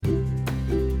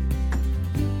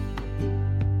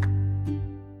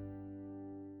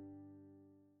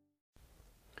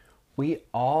We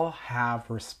all have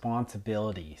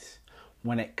responsibilities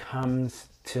when it comes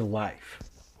to life.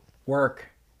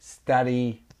 Work,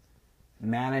 study,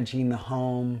 managing the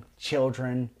home,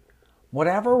 children.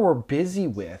 Whatever we're busy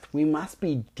with, we must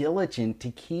be diligent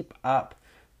to keep up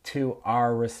to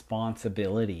our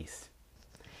responsibilities.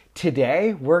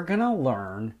 Today, we're going to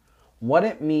learn what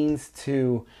it means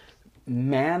to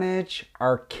manage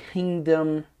our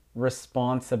kingdom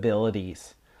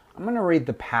responsibilities. I'm going to read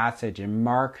the passage in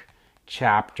Mark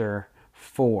chapter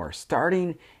 4,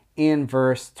 starting in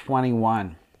verse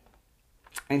 21.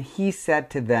 And he said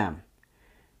to them,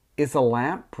 "Is a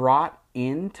lamp brought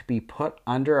in to be put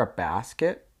under a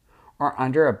basket or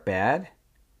under a bed,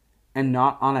 and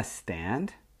not on a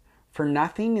stand? For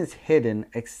nothing is hidden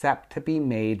except to be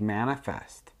made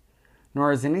manifest,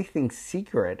 nor is anything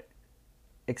secret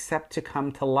except to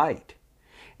come to light.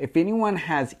 If anyone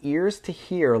has ears to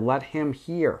hear, let him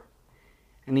hear."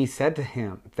 And he said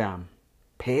to them,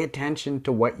 "Pay attention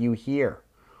to what you hear.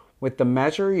 With the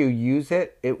measure you use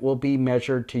it, it will be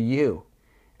measured to you,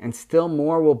 and still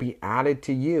more will be added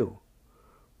to you.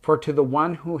 For to the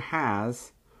one who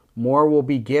has, more will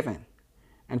be given,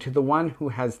 and to the one who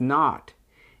has not,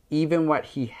 even what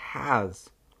he has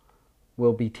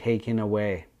will be taken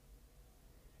away."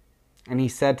 And he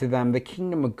said to them, "The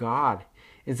kingdom of God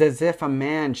is as if a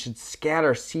man should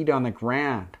scatter seed on the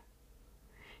ground.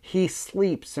 He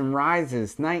sleeps and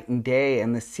rises night and day,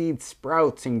 and the seed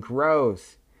sprouts and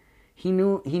grows. He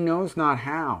knows not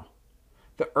how.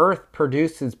 The earth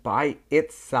produces by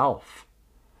itself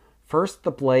first the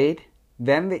blade,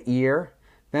 then the ear,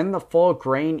 then the full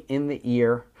grain in the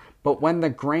ear. But when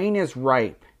the grain is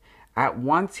ripe, at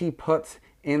once he puts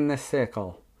in the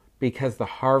sickle, because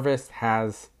the harvest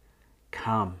has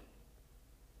come."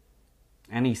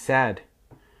 And he said,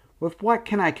 "With what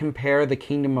can I compare the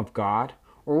kingdom of God?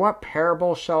 Or what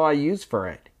parable shall I use for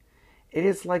it? It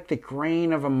is like the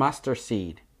grain of a mustard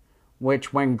seed,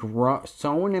 which when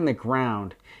sown in the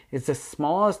ground is the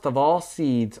smallest of all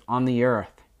seeds on the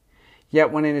earth.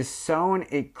 Yet when it is sown,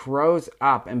 it grows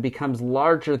up and becomes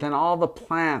larger than all the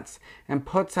plants and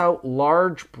puts out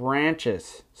large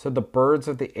branches, so the birds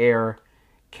of the air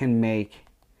can make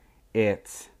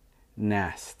its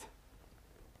nest."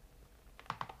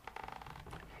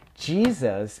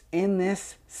 Jesus, in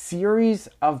this series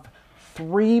of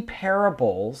 3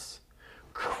 parables,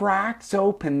 cracks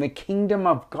open the kingdom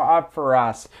of God for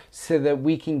us so that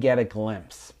we can get a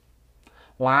glimpse.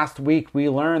 Last week, we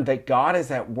learned that God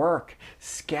is at work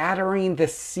scattering the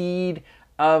seed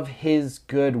of his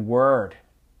good word.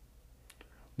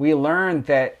 We learned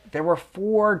that there were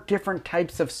 4 different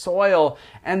types of soil,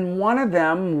 and one of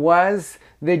them was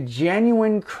the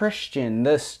genuine Christian,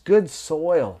 this good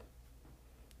soil.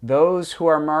 Those who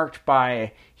are marked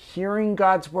by hearing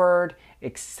God's word,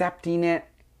 accepting it,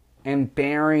 and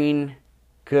bearing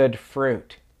good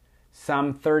fruit.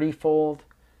 Some 30-fold,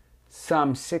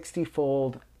 some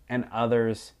 60-fold, and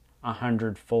others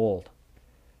 100-fold.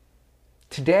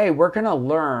 Today, we're going to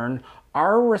learn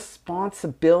our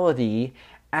responsibility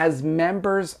as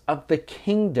members of the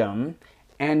kingdom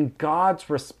and God's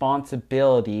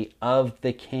responsibility of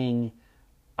the king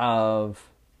of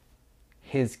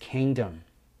his kingdom.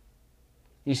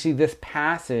 You see, this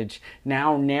passage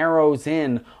now narrows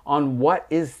in on what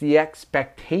is the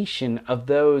expectation of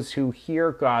those who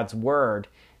hear God's word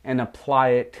and apply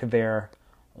it to their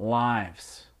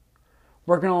lives.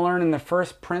 We're going to learn in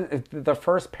the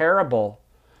first parable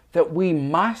that we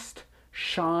must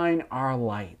shine our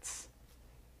lights.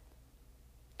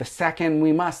 The second,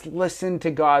 we must listen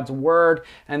to God's word.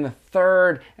 And the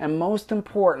third, and most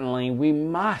importantly,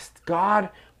 God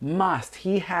must.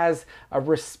 He has a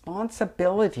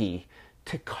responsibility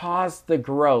to cause the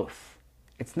growth.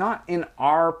 It's not in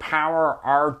our power,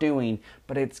 our doing,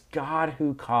 but it's God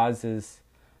who causes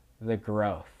the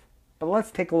growth. But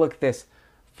let's take a look at this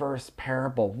first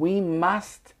parable. We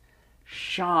must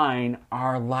shine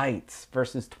our lights,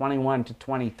 verses 21 to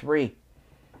 23.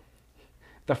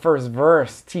 The first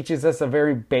verse teaches us a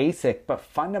very basic but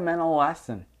fundamental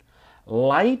lesson.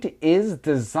 Light is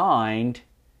designed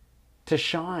to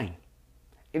shine.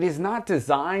 It is not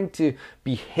designed to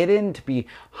be hidden, to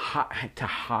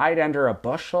hide under a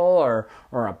bushel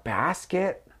or a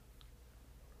basket.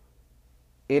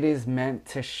 It is meant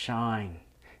to shine.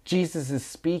 Jesus is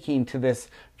speaking to this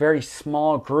very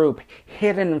small group,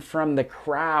 hidden from the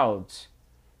crowds.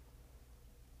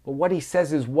 But what he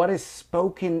says is, what is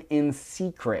spoken in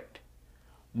secret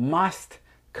must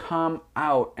come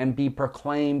out and be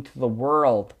proclaimed to the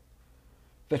world.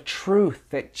 The truth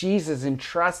that Jesus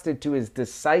entrusted to his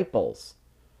disciples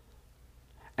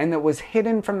and that was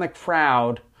hidden from the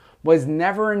crowd was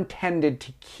never intended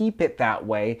to keep it that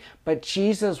way, but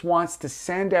Jesus wants to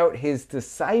send out his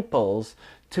disciples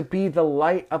to be the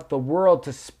light of the world,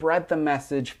 to spread the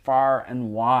message far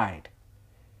and wide.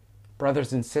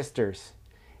 Brothers and sisters,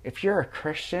 if you're a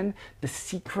Christian, the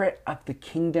secret of the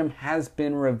kingdom has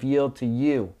been revealed to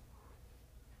you.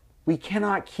 We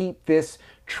cannot keep this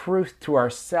truth to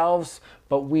ourselves,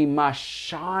 but we must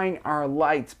shine our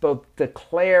lights, both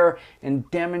declare and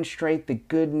demonstrate the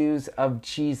good news of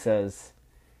Jesus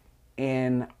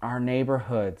in our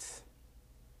neighborhoods.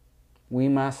 We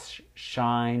must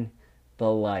shine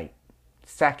the light.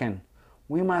 Second,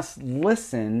 we must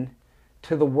listen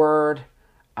to the word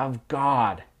of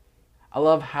God. I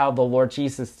love how the Lord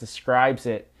Jesus describes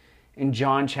it in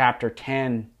John chapter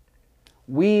 10.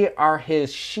 We are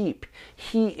his sheep.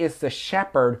 He is the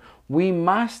shepherd. We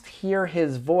must hear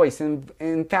his voice. And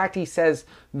in fact, he says,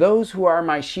 those who are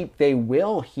my sheep, they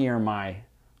will hear my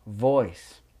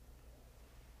voice.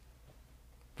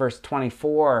 Verse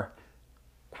 24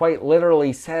 quite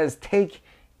literally says, take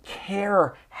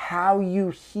care how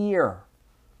you hear.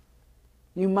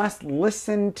 You must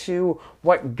listen to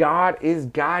what God is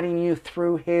guiding you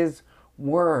through his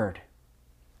word.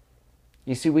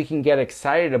 You see, we can get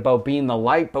excited about being the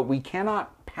light, but we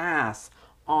cannot pass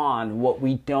on what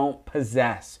we don't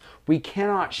possess. We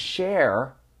cannot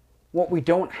share what we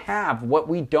don't have, what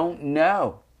we don't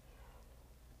know.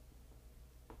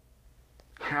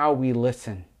 How we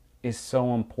listen is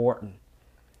so important.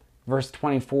 Verse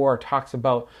 24 talks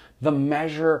about the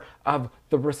measure of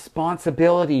the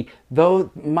responsibility.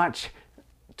 Though much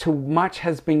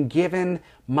has been given,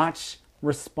 much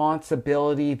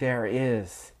responsibility there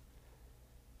is.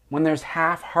 When there's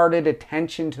half-hearted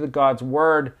attention to God's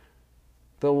word,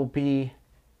 there will be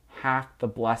half the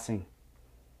blessing.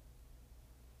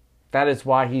 That is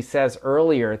why he says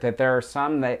earlier that there are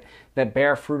some that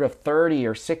bear fruit of 30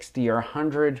 or 60 or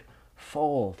 100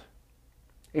 fold.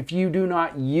 If you do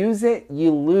not use it,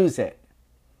 you lose it.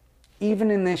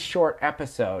 Even in this short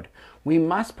episode, we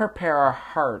must prepare our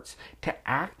hearts to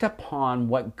act upon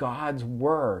what God's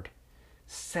word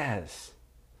says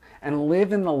and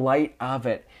live in the light of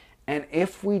it. And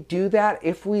if we do that,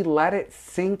 if we let it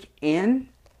sink in,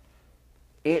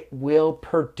 it will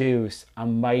produce a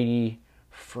mighty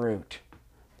fruit.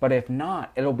 But if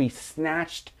not, it'll be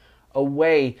snatched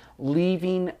away,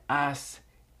 leaving us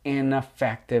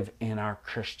ineffective in our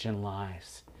Christian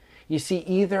lives. You see,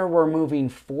 either we're moving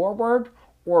forward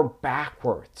or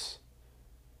backwards.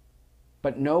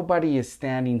 But nobody is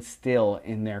standing still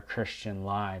in their Christian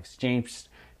lives. James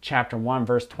chapter 1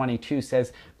 verse 22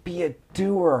 says, be a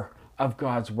doer of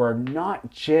God's word, not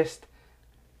just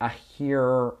a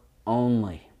hearer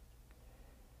only.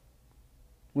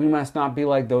 We must not be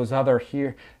like those other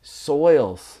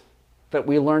soils that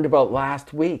we learned about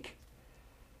last week,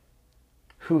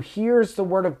 who hears the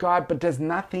word of God but does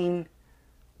nothing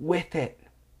with it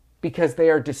because they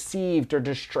are deceived or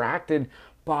distracted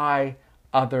by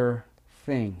other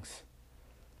things.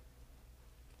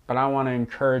 But I want to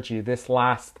encourage you, this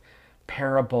last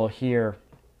parable here,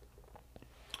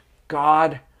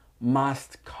 God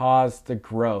must cause the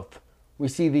growth. We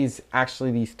see these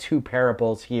two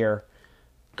parables here.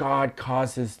 God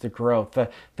causes the growth.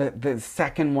 The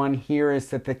second one here is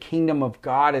that the kingdom of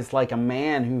God is like a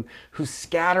man who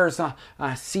scatters a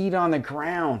seed on the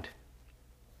ground.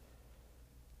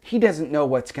 He doesn't know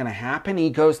what's going to happen. He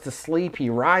goes to sleep, he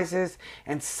rises,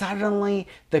 and suddenly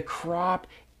the crop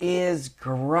is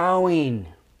growing.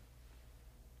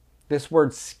 This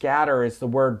word scatter is the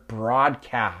word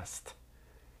broadcast.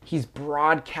 He's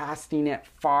broadcasting it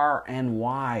far and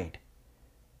wide.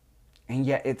 And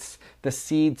yet the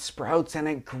seed sprouts and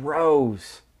it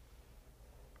grows.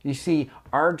 You see,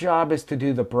 our job is to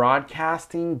do the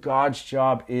broadcasting. God's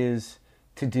job is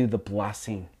to do the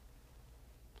blessing.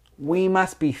 We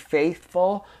must be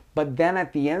faithful, but then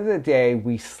at the end of the day,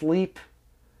 we sleep,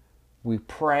 we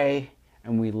pray,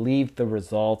 and we leave the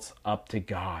results up to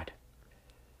God.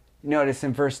 Notice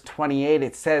in verse 28,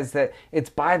 it says that it's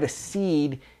by the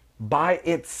seed, by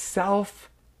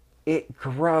itself, it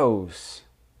grows.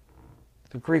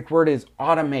 The Greek word is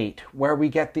automate, where we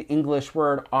get the English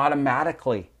word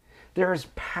automatically. There is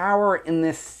power in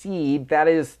this seed, that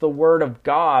is the word of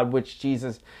God, which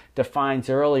Jesus defines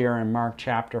earlier in Mark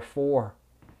chapter 4.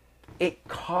 It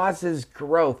causes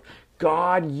growth.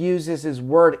 God uses his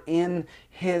word in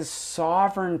his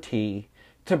sovereignty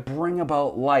to bring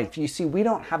about life. You see, we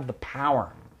don't have the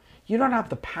power. You don't have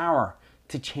the power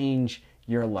to change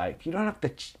your life. You don't have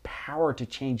the power to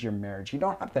change your marriage. You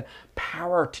don't have the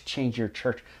power to change your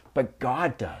church, but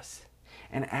God does.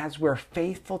 And as we're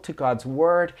faithful to God's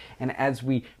word, and as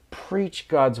we preach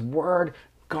God's word,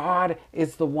 God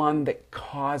is the one that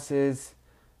causes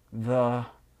the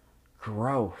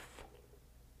growth.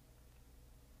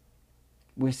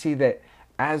 We see that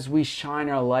as we shine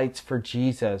our lights for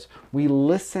Jesus, we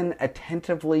listen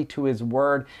attentively to his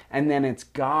word, and then it's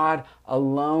God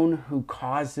alone who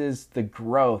causes the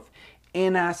growth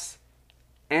in us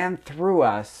and through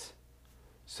us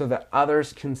so that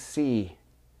others can see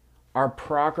our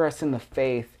progress in the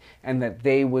faith and that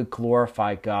they would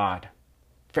glorify God.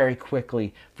 Very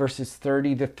quickly, verses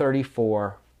 30 to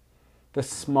 34, the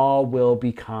small will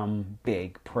become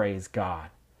big, praise God.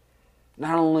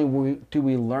 Not only do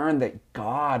we learn that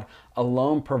God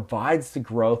alone provides the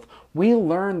growth, we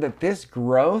learn that this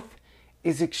growth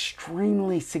is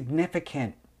extremely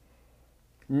significant.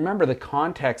 Remember the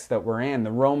context that we're in.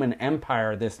 The Roman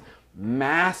Empire, this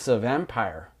massive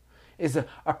empire, is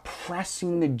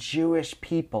oppressing the Jewish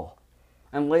people.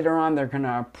 And later on, they're going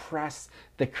to oppress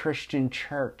the Christian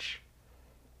church.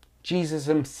 Jesus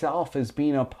himself is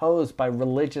being opposed by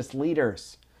religious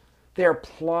leaders. They're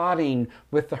plotting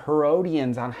with the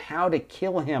Herodians on how to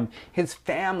kill him. His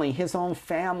family, his own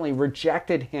family,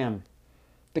 rejected him.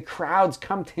 The crowds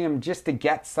come to him just to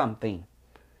get something.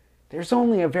 There's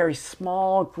only a very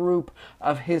small group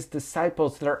of his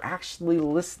disciples that are actually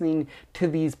listening to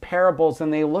these parables,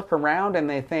 and they look around and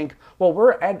they think, well,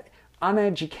 we're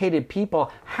uneducated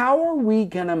people. How are we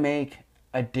going to make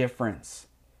a difference?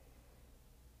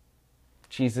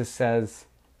 Jesus says,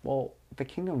 well, the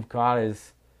kingdom of God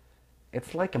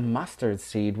it's like a mustard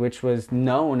seed, which was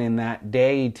known in that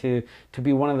day to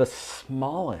be one of the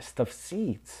smallest of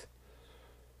seeds.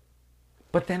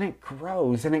 But then it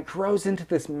grows, and it grows into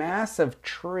this massive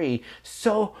tree,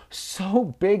 so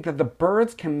big that the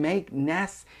birds can make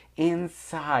nests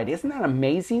inside. Isn't that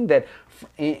amazing that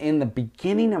in the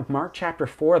beginning of Mark chapter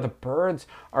 4, the birds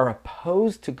are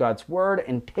opposed to God's word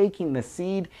and taking the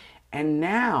seed, and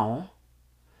now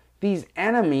these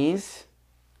enemies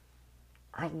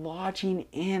are lodging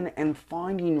in and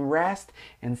finding rest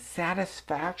and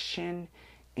satisfaction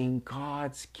in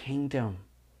God's kingdom.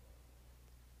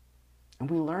 And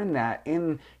we learn that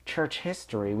in church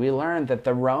history. We learn that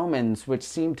the Romans, which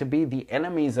seemed to be the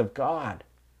enemies of God,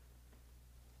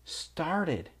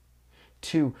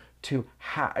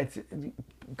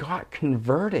 got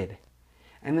converted.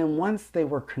 And then once they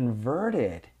were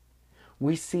converted,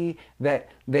 we see that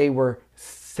they were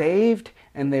saved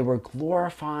and they were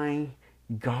glorifying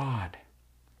God.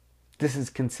 This is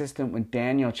consistent with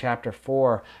Daniel chapter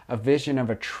 4, a vision of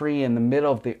a tree in the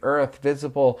middle of the earth,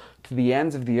 visible to the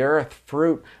ends of the earth,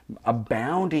 fruit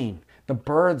abounding, the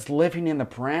birds living in the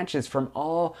branches. From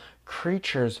all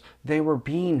creatures, they were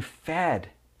being fed.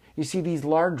 You see, these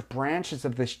large branches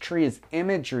of this tree is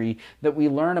imagery that we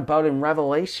learn about in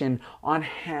Revelation on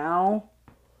how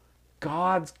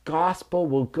God's gospel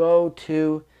will go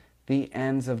to the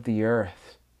ends of the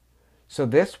earth. So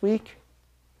this week,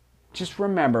 just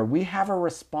remember, we have a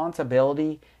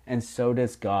responsibility, and so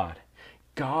does God.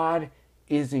 God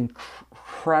is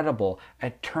incredible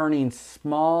at turning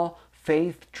small,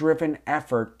 faith-driven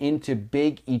effort into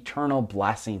big, eternal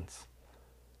blessings.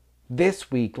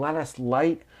 This week, let us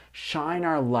shine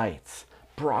our lights,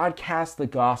 broadcast the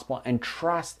gospel, and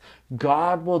trust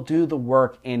God will do the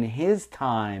work in his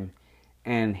time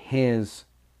and his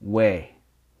way.